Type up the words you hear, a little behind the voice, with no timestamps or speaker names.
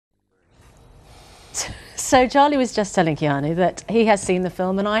So Charlie was just telling Keanu that he has seen the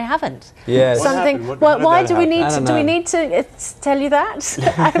film and I haven't. Yeah. Why do we need to? Do we need to tell you that?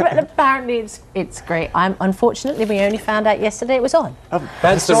 Apparently, it's great. Unfortunately, we only found out yesterday it was on.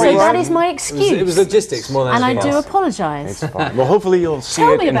 That's so that is my excuse. It was logistics more than anything else. And I do apologise. It's fine. Well, hopefully you'll see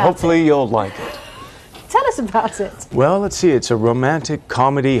it, and hopefully you'll like it. Tell us about it. Well, let's see. It's a romantic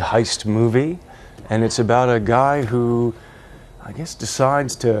comedy heist movie, and it's about a guy who, I guess,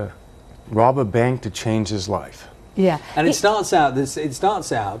 decides to rob a bank to change his life. Yeah. And it starts out with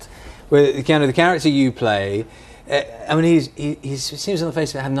kind of the character you play. I mean, he seems on the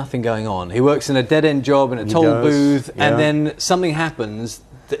face of it have nothing going on. He works in a dead-end job in a toll booth, and then something happens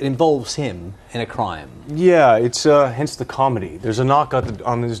that involves him in a crime. Yeah, it's hence the comedy. There's a knock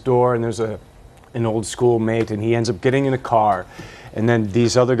on his door, and there's an old schoolmate, and he ends up getting in a car. And then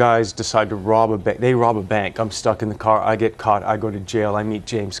these other guys decide to rob a bank. They rob a bank. I'm stuck in the car. I get caught. I go to jail. I meet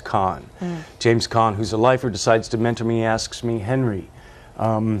James Caan. James Caan, who's a lifer, decides to mentor me. He asks me, Henry,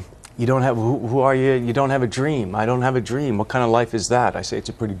 you don't have, who are you? You don't have a dream. I don't have a dream. What kind of life is that? I say, it's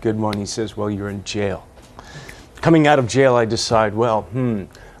a pretty good one. He says, well, you're in jail. Coming out of jail, I decide, well,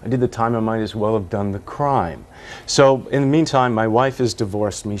 I did the time. I might as well have done the crime. So in the meantime, my wife has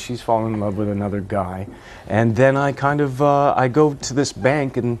divorced me. She's fallen in love with another guy. And then I kind of, I go to this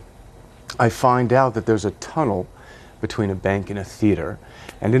bank and I find out that there's a tunnel between a bank and a theater.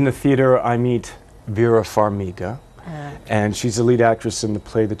 And in the theater, I meet Vera Farmiga. And she's the lead actress in the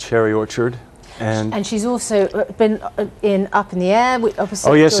play The Cherry Orchard. And she's also been Up in the Air with opposite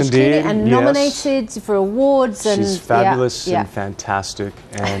George Clooney, and nominated for awards. And she's fabulous and fantastic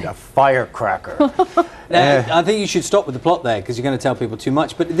and a firecracker. I think you should stop with the plot there because you're going to tell people too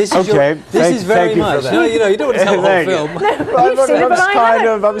much. But this is this is very much. No, you don't want to tell the whole film.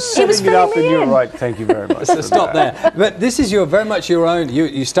 I was setting it up, and you're right. Thank you very much. So stop there. But this is very much your own.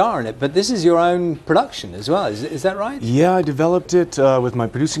 You star in it, but this is your own production as well. Is that right? Yeah, I developed it with my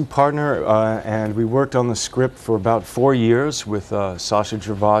producing partner, and we worked on the script for about 4 years with Sasha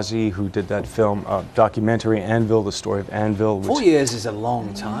Gervasi, who did that film documentary Anvil, the story of Anvil. 4 years is a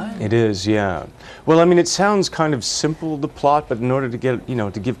long time. It is, yeah. Well, I mean, it sounds kind of simple, the plot, but in order to get,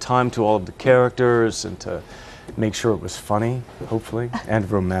 to give time to all of the characters and to make sure it was funny, hopefully, and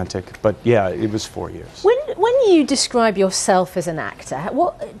romantic. But yeah, it was 4 years. When you describe yourself as an actor,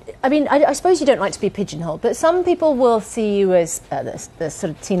 I mean, I suppose you don't like to be pigeonholed, but some people will see you as the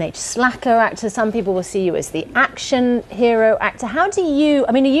sort of teenage slacker actor. Some people will see you as the action hero actor. How do you?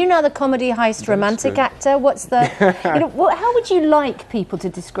 I mean, are you now the comedy heist romantic actor? What's the? How would you like people to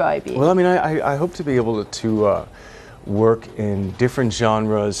describe you? Well, I mean, I hope to be able to work in different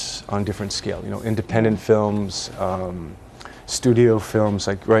genres on different scale. Independent films. Studio films.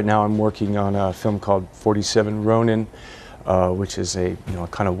 Like right now I'm working on a film called 47 Ronin, which is a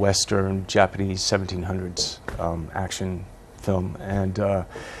kind of Western Japanese 1700s action film, and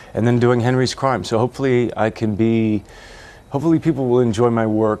then doing Henry's Crime. So hopefully hopefully people will enjoy my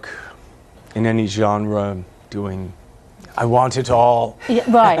work in any genre doing. I want it all. Yeah,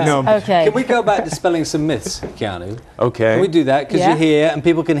 right. Okay. Can we go back to dispelling some myths, Keanu? Okay. Can we do that? Because you're here and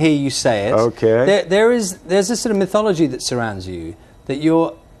people can hear you say it. Okay. There's this sort of mythology that surrounds you, that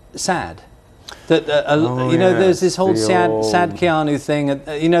you're sad. That there's this whole sad Keanu thing.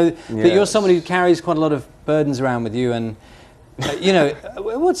 That you're someone who carries quite a lot of burdens around with you, and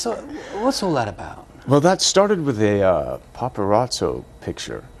what's all that about? Well, that started with a paparazzo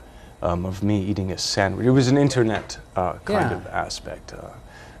picture. Of me eating a sandwich. It was an internet kind of aspect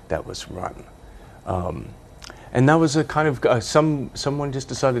that was run. And that was a kind of, someone just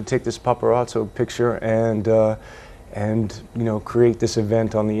decided to take this paparazzo picture and create this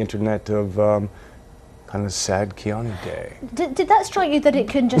event on the internet of kind of sad Keanu Day. Did that strike you that it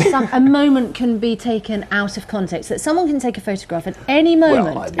can just, a moment can be taken out of context, that someone can take a photograph at any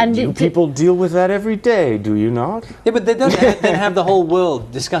moment? Well, I mean, people deal with that every day, do you not? Yeah, but they don't then have the whole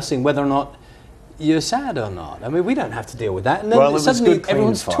world discussing whether or not you're sad or not. I mean, we don't have to deal with that. And then suddenly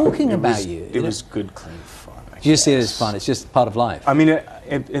everyone's talking about you. It was good, clean fun. You see it as fun. It's just part of life. I mean,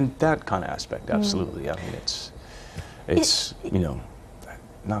 in that kind of aspect, absolutely. I mean, it's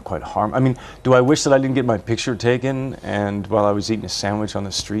not quite harm. I mean, do I wish that I didn't get my picture taken and while I was eating a sandwich on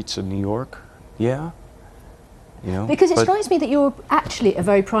the streets of New York? Yeah. Because it strikes me that you're actually a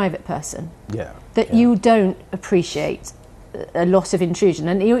very private person. Yeah. That you don't appreciate a lot of intrusion,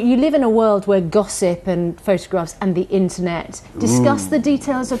 and you live in a world where gossip and photographs and the internet discuss the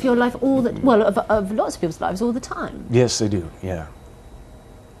details of your life of lots of people's lives all the time. Yes, they do. Yeah.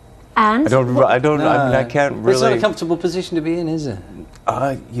 And I can't really. It's not a comfortable position to be in, is it?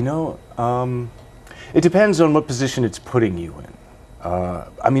 It depends on what position it's putting you in.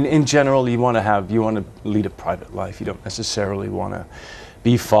 I mean, in general, you want to lead a private life. You don't necessarily want to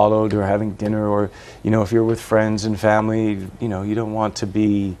be followed or having dinner, or, you know, if you're with friends and family, you know, you don't want to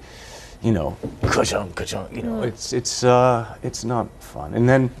be, you know, ka-chung, ka-chung, you know, it's not fun. And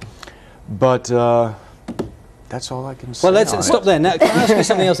then, but that's all I can say. Well, let's stop there. Now, can I ask you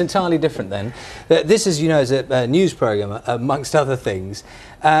something else entirely different then? This is, you know, is a news program, amongst other things,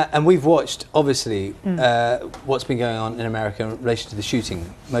 and we've watched, obviously, what's been going on in America in relation to the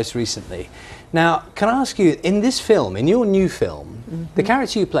shooting most recently. Now, can I ask you, in this film, in your new film, the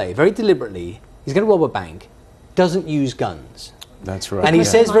character you play, very deliberately, he's going to rob a bank, doesn't use guns. That's right. And he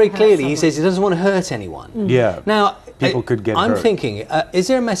says very clearly, he says he doesn't want to hurt anyone. Yeah. Now, people could get hurt. I'm thinking, is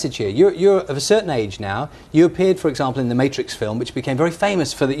there a message here? You're of a certain age now. You appeared, for example, in the Matrix film, which became very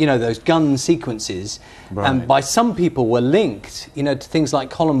famous for the, you know, those gun sequences, and by some people were linked, you know, to things like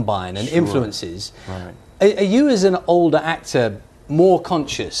Columbine and influences. Right. Are you, as an older actor, more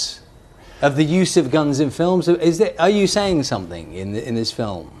conscious of the use of guns in films? Are you saying something in this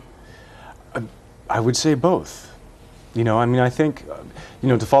film? I would say both. You know, I mean, I think, you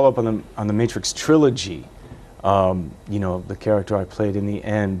know, to follow up on the Matrix trilogy, you know, the character I played in the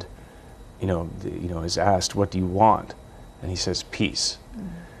end, you know, is asked, "What do you want?" And he says, "Peace."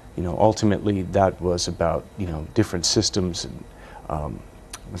 You know, ultimately that was about, you know, different systems and,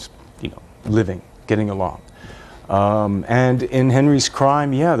 you know, living, getting along. And in Henry's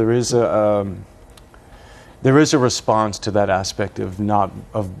Crime, yeah, there is a response to that aspect of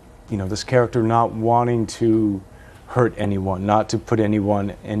you know, this character not wanting to hurt anyone, not to put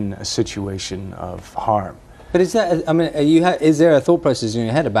anyone in a situation of harm. But is that, I mean, is there a thought process in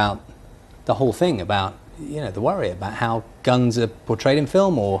your head about the whole thing, about, you know, the worry about how guns are portrayed in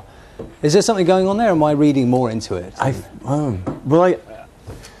film, or is there something going on there, or am I reading more into it?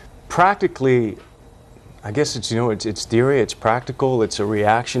 Practically, I guess it's, you know, it's theory, it's practical, it's a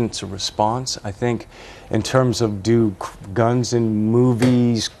reaction, it's a response. I think in terms of, do guns in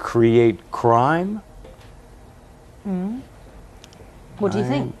movies create crime? What do you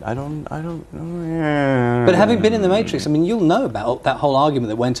think? I don't know. But having been in the Matrix, I mean, you'll know about that whole argument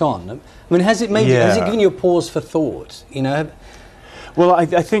that went on. I mean, has it made has it given you a pause for thought? You know. Well, I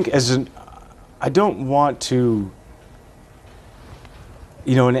think I don't want to.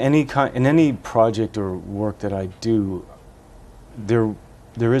 You know, in any project or work that I do, there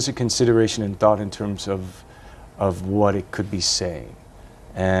is a consideration and thought in terms of what it could be saying,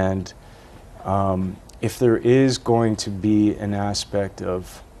 and if there is going to be an aspect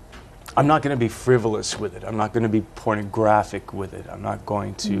of, I'm not going to be frivolous with it. I'm not going to be pornographic with it. I'm not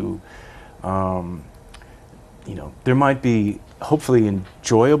going to, you know, there might be hopefully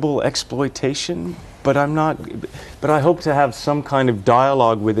enjoyable exploitation, but I'm not. But I hope to have some kind of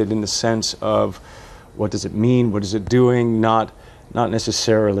dialogue with it in the sense of, what does it mean? What is it doing? Not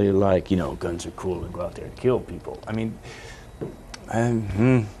necessarily like, you know, guns are cool and go out there and kill people. I mean.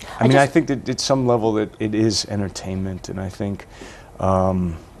 I think that at some level that it is entertainment, and I think,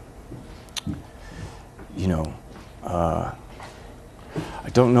 you know, I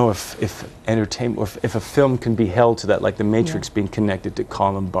don't know if entertainment, or if a film can be held to that, like The Matrix being connected to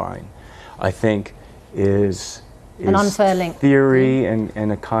Columbine, I think is an unfair link. Theory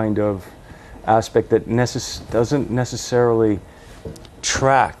and a kind of aspect that doesn't necessarily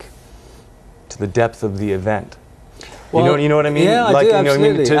track to the depth of the event. Well, you know what I mean? Yeah, like, I do,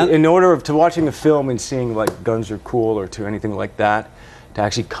 absolutely. You know, in order to watching a film and seeing like guns are cool or to anything like that, to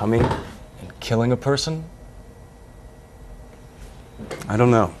actually coming and killing a person, I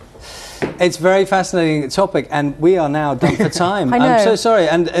don't know. It's a very fascinating topic, and we are now done for time. I know. I'm so sorry,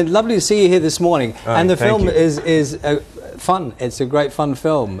 and lovely to see you here this morning. And the film is fun. It's a great fun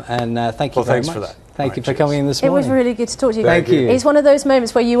film, and thank you very much. Thanks for that. Thank you for coming in this morning. It was really good to talk to you. Thank you. It's one of those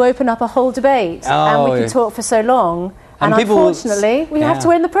moments where you open up a whole debate, and we can talk for so long. And unfortunately, we have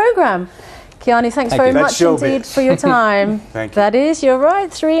to end the programme. Keanu, thanks very much indeed for your time. Thank you. That is, you're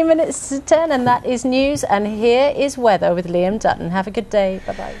right, 3 minutes to 10, and that is news. And here is weather with Liam Dutton. Have a good day.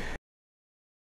 Bye-bye.